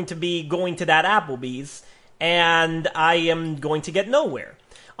are going to be going to that Applebee's, and I am going to get nowhere.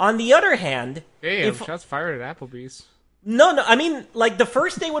 On the other hand... Damn, shots fired at Applebee's. No, I mean, like, the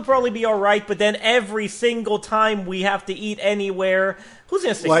first day would probably be alright, but then every single time we have to eat anywhere, who's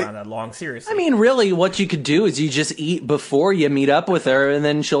gonna stick around that long, seriously? I mean, really, what you could do is you just eat before you meet up with her, and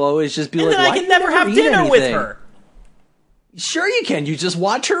then she'll always just be and like, then I why can do you never have dinner anything? with her. Sure you can. You just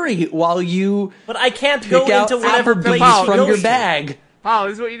watch her eat while you But I can't go pick out into whatever Applebee's place from she your goes bag. Wow,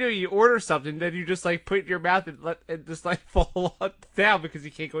 this is what you do. You order something, then you just like put it in your mouth and let it just like fall down because you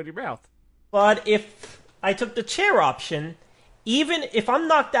can't go in your mouth. But if I took the chair option, even if I'm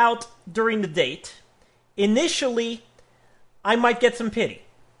knocked out during the date, initially, I might get some pity.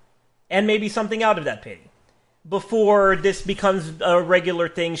 And maybe something out of that pity. Before this becomes a regular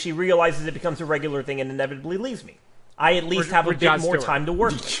thing, she realizes it becomes a regular thing and inevitably leaves me. I at least have a bit more time to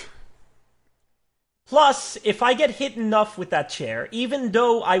work with. Plus, if I get hit enough with that chair, even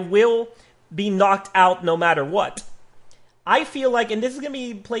though I will be knocked out no matter what, I feel like, and this is going to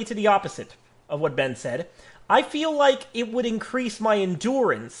be played to the opposite of what Ben said, I feel like it would increase my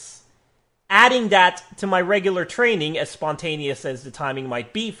endurance, adding that to my regular training, as spontaneous as the timing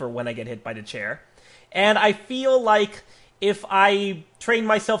might be for when I get hit by the chair. And I feel like if I train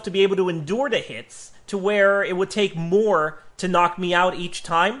myself to be able to endure the hits, to where it would take more to knock me out each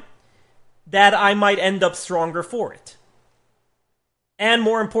time, that I might end up stronger for it. And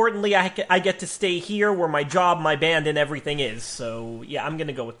more importantly, I get to stay here where my job, my band, and everything is. So, yeah, I'm going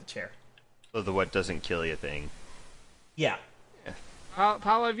to go with the chair. So the what doesn't kill you thing. Yeah.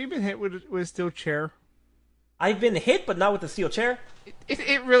 Paolo, have you been hit with a steel chair? I've been hit, but not with the steel chair.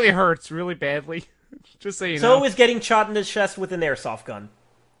 It really hurts really badly. Just so you know. So is getting shot in the chest with an airsoft gun.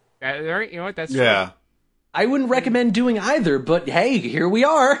 You know what? That's Yeah. true. I wouldn't recommend doing either, but hey, here we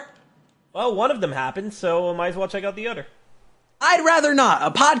are. Well, one of them happened, so I might as well check out the other. I'd rather not.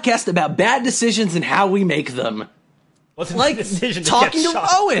 A podcast about bad decisions and how we make them. What's Like the decision to talking get to shot?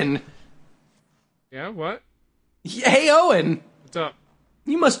 Owen. Yeah, what? Hey, Owen. What's up?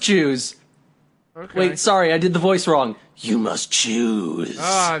 You must choose. Okay. Wait, sorry, I did the voice wrong. You must choose.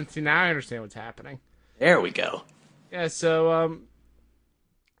 Oh, see, now I understand what's happening. There we go. Yeah, so,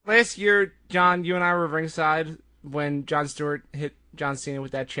 last year, John, you and I were ringside when Jon Stewart hit John Cena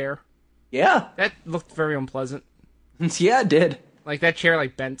with that chair. Yeah. That looked very unpleasant. Yeah, it did. Like, that chair,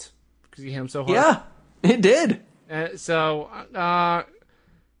 like, bent because he hit him so hard. Yeah, it did. And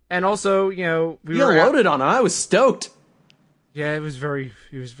also, we You were out- loaded on it. I was stoked. Yeah, it was very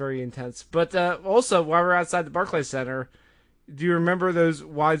intense. But also, while we were outside the Barclays Center, do you remember those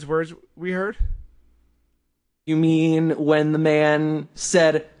wise words we heard? You mean when the man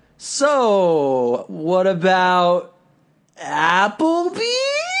said, "So, what about Applebee's?"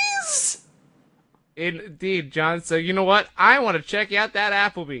 Indeed, John. So you know what? I want to check out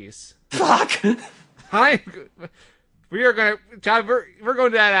that Applebee's. Fuck. We are gonna, John. We're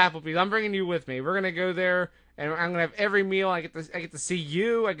going to that Applebee's. I'm bringing you with me. We're gonna go there, and I'm gonna have every meal. I get to see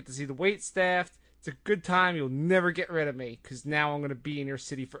you. I get to see the wait staff. It's a good time. You'll never get rid of me because now I'm gonna be in your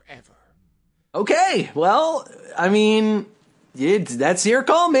city forever. Okay, well, I mean, That's your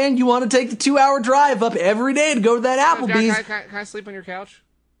call, man. You want to take the 2-hour drive up every day to go to that Applebee's. Can I sleep on your couch?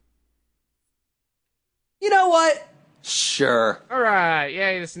 You know what? Sure. All right.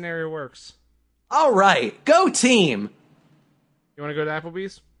 Yay, the scenario works. All right. Go team. You want to go to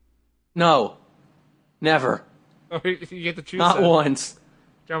Applebee's? No. Never. Oh, you get to choose. Not that. once.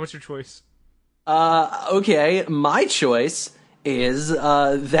 John, what's your choice? Okay. My choice is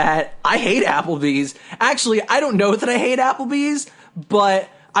that I hate Applebee's. Actually, I don't know that I hate Applebee's, but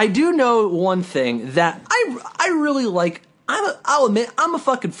I do know one thing that I really like. I'll admit, I'm a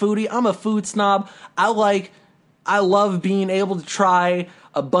fucking foodie. I'm a food snob. I love being able to try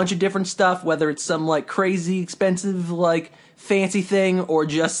a bunch of different stuff, whether it's some like crazy expensive like fancy thing or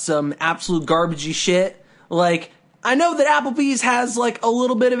just some absolute garbagey shit. Like, I know that Applebee's has like a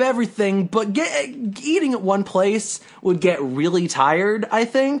little bit of everything, but eating at one place would get really tired, I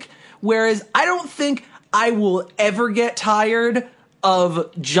think. Whereas I don't think I will ever get tired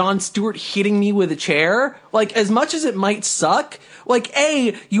of Jon Stewart hitting me with a chair. Like, as much as it might suck, like,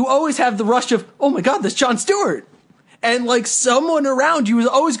 you always have the rush of, oh my god, that's Jon Stewart. And like someone around you is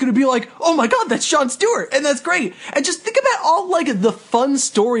always going to be like, oh my god, that's Jon Stewart. And that's great. And just think about all like the fun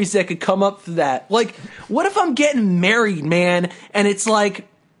stories that could come up for that. Like, what if I'm getting married, man? And it's like,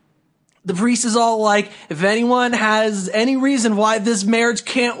 the priest is all like, if anyone has any reason why this marriage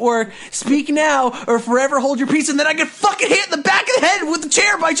can't work, speak now or forever hold your peace. And then I get fucking hit in the back of the head with the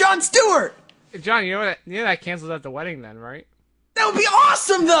chair by Jon Stewart. Hey, John, you know that cancels out the wedding then, right? That would be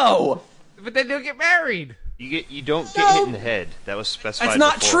awesome though. But then they'll get married. You don't get hit in the head. That was specified. That's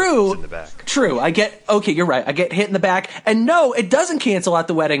not before. true. It's in the back. True. Okay, you're right. I get hit in the back. And no, it doesn't cancel out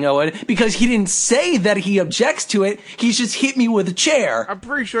the wedding, Owen, because he didn't say that he objects to it. He's just hit me with a chair. I'm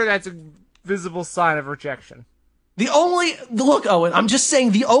pretty sure that's a visible sign of rejection. Look, Owen, I'm just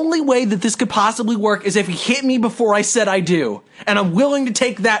saying the only way that this could possibly work is if he hit me before I said I do. And I'm willing to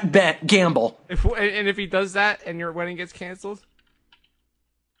take that gamble. If he does that and your wedding gets canceled?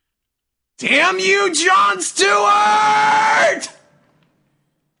 Damn you, Jon Stewart!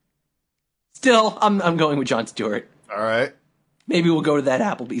 Still, I'm going with Jon Stewart. All right. Maybe we'll go to that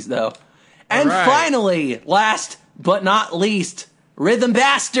Applebee's, though. And right. finally, last but not least, Rhythm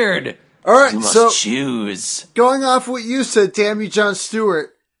Bastard. All right, You must so choose. going off what you said, damn you, Jon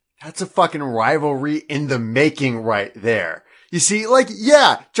Stewart, that's a fucking rivalry in the making right there. You see, like,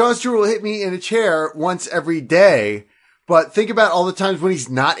 yeah, Jon Stewart will hit me in a chair once every day, but think about all the times when he's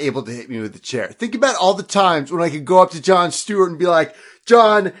not able to hit me with the chair. Think about all the times when I could go up to Jon Stewart and be like,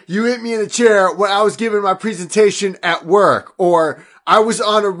 John, you hit me in a chair when I was giving my presentation at work, or I was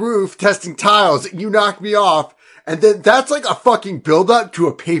on a roof testing tiles and you knocked me off. And then that's like a fucking build up to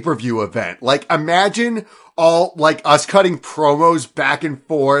a pay-per-view event. Like, imagine all like us cutting promos back and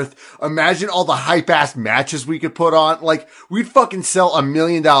forth. Imagine all the hype ass matches we could put on. Like, we'd fucking sell $1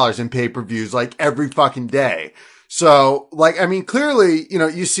 million in pay-per-views like every fucking day. So, like, I mean, clearly, you know,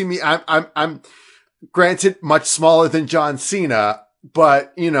 you see me, I'm granted much smaller than John Cena,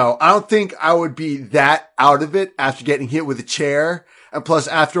 but, you know, I don't think I would be that out of it after getting hit with a chair. And plus,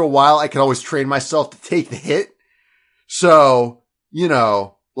 after a while, I could always train myself to take the hit. So, you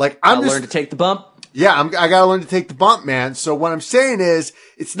know, like, I'm just learn to take the bump. Yeah, I gotta learn to take the bump, man. So what I'm saying is,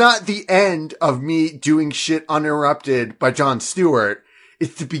 it's not the end of me doing shit uninterrupted by Jon Stewart.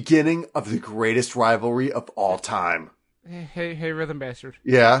 It's the beginning of the greatest rivalry of all time. Hey, Rhythm Bastard.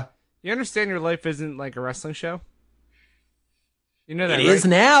 Yeah? You understand your life isn't like a wrestling show? You know that, It right? is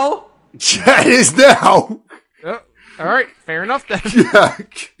now. Yeah, it is now! Oh, all right, fair enough then. Yeah.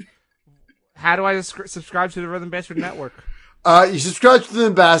 How do I subscribe to the Rhythm Bastard Network? You subscribe to the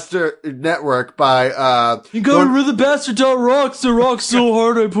Ambassador Network by, You go to rhythmbastard.rocks. It rocks so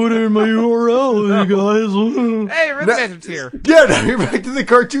hard I put it in my URL, you guys. Hey, Rhythm Bastard's here. Yeah, now you're back to the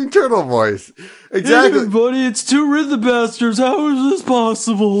cartoon turtle voice. Exactly. Hey, everybody, it's two Rhythm Bastards. How is this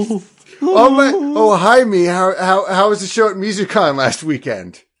possible? Oh, hi, me. How was the show at MusicCon last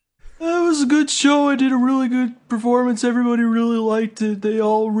weekend? That was a good show. I did a really good performance. Everybody really liked it. They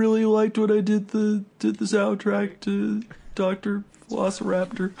all really liked what I did the soundtrack to Dr.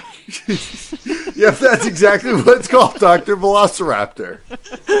 Velociraptor. Yep, that's exactly what it's called, Dr. Velociraptor.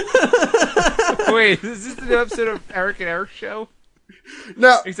 Wait, is this the new episode of Eric and Eric's show?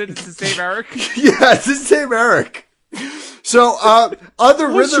 No. Except it's the same Eric? Yeah, it's the same Eric. So, other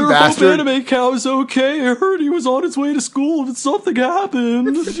I Rhythm sure Bastard. hope Anime Cow is okay. I heard he was on his way to school if something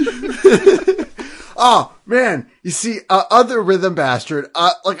happened. Oh, man. You see, other Rhythm Bastard,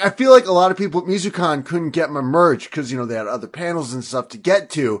 like, I feel like a lot of people at MusicCon couldn't get my merch because, you know, they had other panels and stuff to get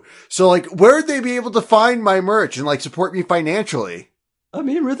to. So, like, where would they be able to find my merch and, like, support me financially? I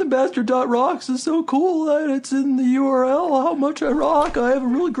mean, rhythmbastard.rocks is so cool that it's in the URL, how much I rock. I have a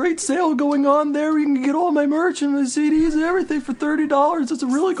really great sale going on there. You can get all my merch and my CDs and everything for $30. It's a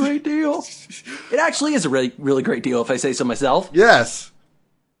really great deal. It actually is a really, really great deal, if I say so myself. Yes.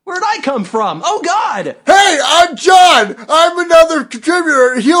 Where'd I come from? Oh, God! Hey, I'm John! I'm another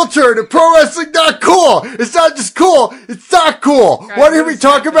contributor at Heel Turn at ProWrestling.cool! It's not just cool, it's not cool! Want to hear me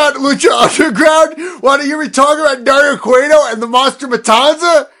talk about Lucha Underground? Want to hear me talk about Dario Cueto and the Monster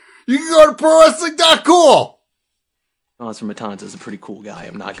Matanza? You can go to ProWrestling.cool! Monster Matanza's a pretty cool guy,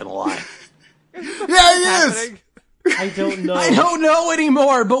 I'm not gonna lie. Yeah, he is! I don't know. I don't know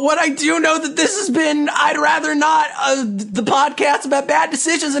anymore, but what I do know that this has been I'd Rather Not, the podcast about bad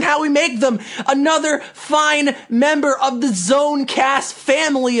decisions and how we make them. Another fine member of the Zonecast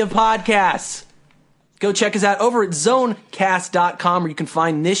family of podcasts. Go check us out over at zonecast.com, where you can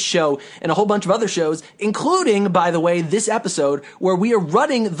find this show and a whole bunch of other shows, including, by the way, this episode, where we are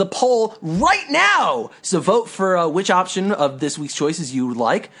running the poll right now. So vote for which option of this week's choices you would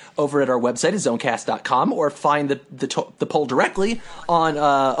like over at our website at zonecast.com, or find the poll directly on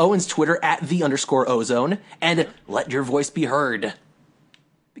Owen's Twitter at @the_ozone, and let your voice be heard.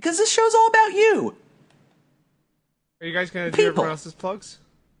 Because this show's all about you. Are you guys going to do everyone else's plugs?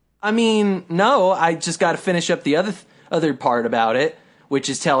 I mean, no, I just got to finish up the other part about it, which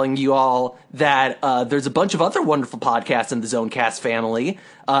is telling you all that there's a bunch of other wonderful podcasts in the Zonecast family,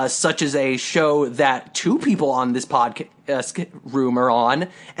 such as a show that 2 people on this podcast room are on,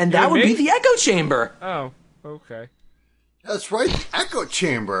 and that would be The Echo Chamber. Oh, okay. That's right, the Echo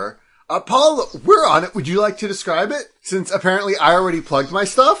Chamber. Paul, we're on it. Would you like to describe it? Since apparently I already plugged my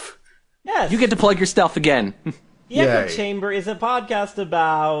stuff? Yes. You get to plug your stuff again. The Echo Yay. Chamber is a podcast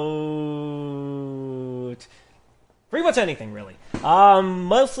about pretty much anything, really.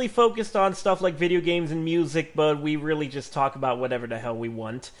 Mostly focused on stuff like video games and music, but we really just talk about whatever the hell we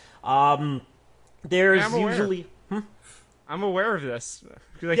want. There's I'm aware. usually... I'm aware of this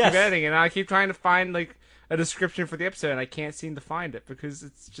because I Yes. keep editing and I keep trying to find like a description for the episode and I can't seem to find it because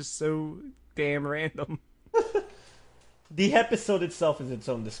it's just so damn random. The episode itself is its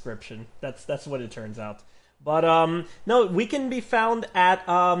own description. That's what it turns out. But, no, we can be found at,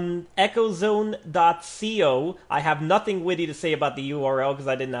 echozone.co. I have nothing witty to say about the URL because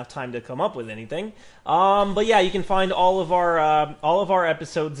I didn't have time to come up with anything. But yeah, you can find all of our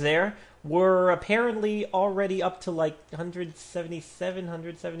episodes there. We're apparently already up to like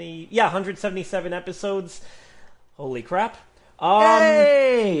 177 episodes. Holy crap.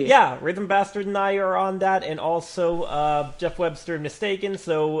 Hey! Yeah, Rhythm Bastard and I are on that, and also, Jeff Webster and Mistaken,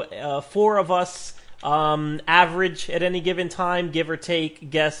 so, 4 of us, average at any given time, give or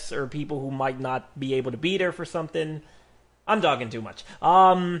take guests or people who might not be able to be there for something. I'm talking too much.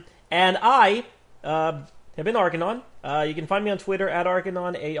 And I have been Arcanon. You can find me on Twitter at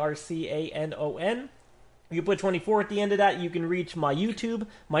Arcanon, Arcanon. You put 24 at the end of that, you can reach my YouTube,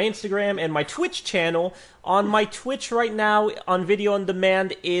 my Instagram, and my Twitch channel. On my Twitch right now, on video on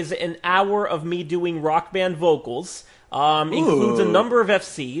demand, is an hour of me doing rock band vocals. Includes a number of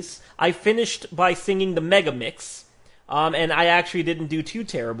FCs. I finished by singing the Mega Mix, and I actually didn't do too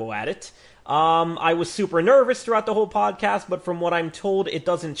terrible at it. I was super nervous throughout the whole podcast, but from what I'm told, it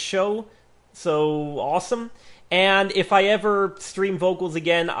doesn't show, so awesome. And if I ever stream vocals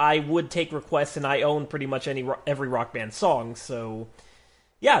again, I would take requests, and I own pretty much every rock band song, so...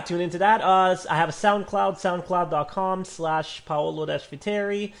 Yeah, tune into that. I have a SoundCloud,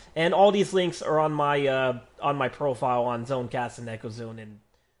 soundcloud.com/Paolo-Viteri, and all these links are on my profile on Zonecast and Echo Zone and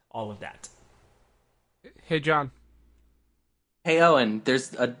all of that. Hey, John. Hey, Owen,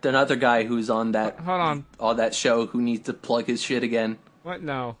 there's another guy who's on that Hold on. that show who needs to plug his shit again. What?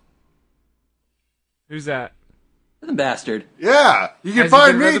 No. Who's that? The bastard. Yeah, you can Has he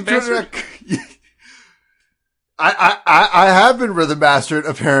find been me. Rhythm Bastard? I have been Rhythm Bastard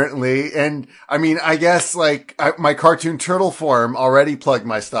apparently, and I mean, I guess like my cartoon turtle form already plugged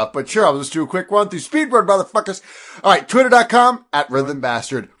my stuff, but sure, I'll just do a quick run through Speedboard, motherfuckers. All right, twitter.com Rhythm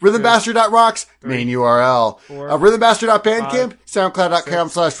Bastard, rhythmbastard.rocks, main URL, rhythmbastard.bandcamp,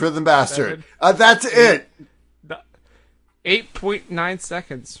 soundcloud.com/Rhythm Bastard. That's it. 8.9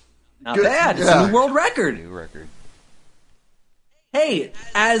 seconds. Not Good. bad. It's Yeah. a new world record. New record. Hey,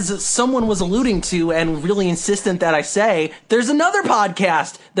 as someone was alluding to and really insistent that I say, there's another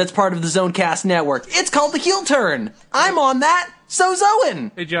podcast that's part of the Zonecast network. It's called The Heel Turn. I'm on that. So's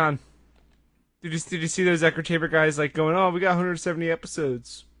Owen. Hey, John. Did you see those Echo Chamber guys like going, oh, we got 170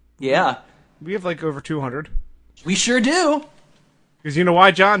 episodes. Yeah, We have like over 200. we sure do. Because you know why,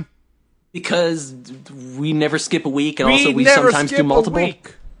 John? Because we never skip a week, and also we sometimes do multiple. A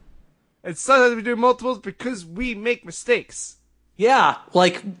week. And sometimes we do multiples because we make mistakes. Yeah,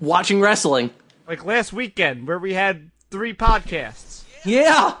 like watching wrestling. Like last weekend, where we had 3 podcasts.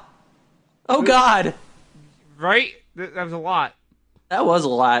 Yeah. Oh, God. Right? That was a lot. That was a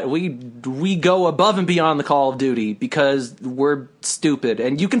lot. We go above and beyond the Call of Duty because we're stupid.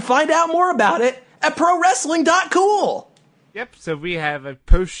 And you can find out more about it at prowrestling.cool. Yep, so we have a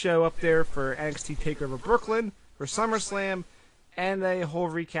post-show up there for NXT TakeOver Brooklyn, for SummerSlam, and a whole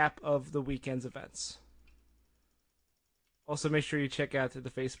recap of the weekend's events. Also, make sure you check out the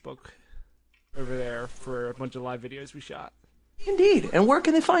Facebook over there for a bunch of live videos we shot. Indeed. And where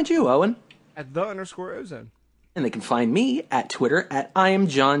can they find you, Owen? At _Ozone. And they can find me at Twitter at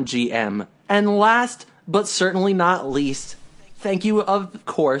IamJohnGM. And last, but certainly not least, thank you, of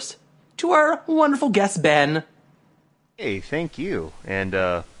course, to our wonderful guest, Ben. Hey, thank you. And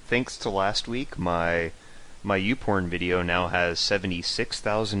thanks to last week, my YouPorn video now has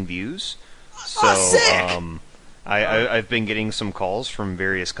 76,000 views. So, sick! I've been getting some calls from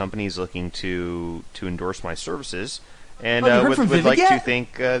various companies looking to endorse my services. And would like to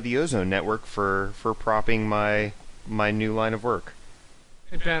thank the Ozone Network for propping my new line of work.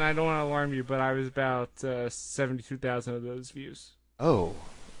 Hey Ben, I don't want to alarm you, but I was about 72,000 of those views. Oh,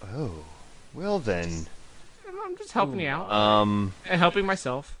 well then. I'm just helping you out. And helping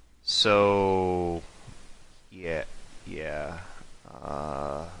myself. So, yeah.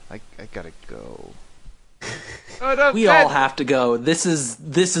 I gotta go. Oh, no, We Ben. all have to go. This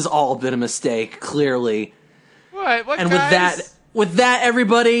has all been a mistake, clearly. What, And guys? with that,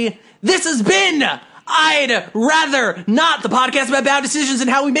 everybody, this has been I'd Rather Not, the podcast about bad decisions and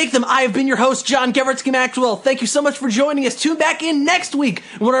how we make them. I have been your host, John Gevertsky Maxwell. Thank you so much for joining us. Tune back in next week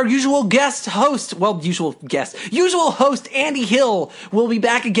when our usual host, Andy Hill, will be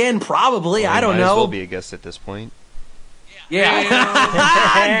back again, probably. Well, I don't might know. as well be a guest at this point. Yeah.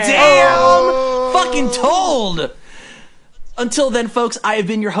 Damn! Fucking told! Until then, folks, I have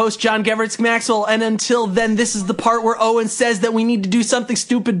been your host, John Gevertsky Maxwell, and until then, this is the part where Owen says that we need to do something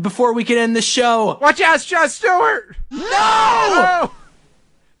stupid before we can end the show. Watch out, Jon Stewart! No! Oh!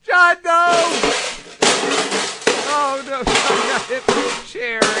 John, no! Oh, no, John got hit with a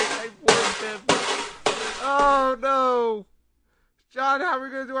chair. I warned him. Oh, no. John, how are we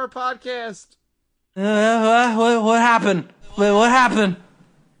going to do our podcast? What happened? Wait, what happened?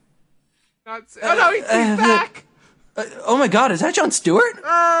 Oh, no, he's back! Oh my god, is that Jon Stewart?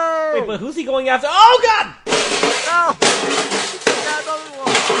 Oh! Wait, but who's he going after? Oh, God! No! He got another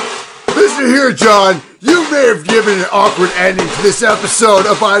one. Listen here, John. You may have given an awkward ending to this episode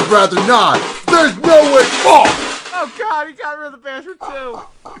of I'd Rather Not. There's no way. Oh, God, he got rid of the bathroom, too.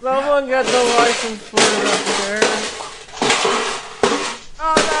 Someone got the license plate up there.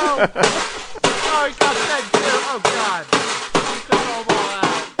 Oh, no! Oh, he got fed, too. Oh, God. He took them all out.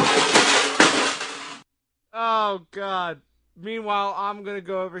 Oh, God. Meanwhile, I'm going to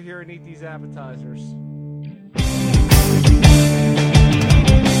go over here and eat these appetizers.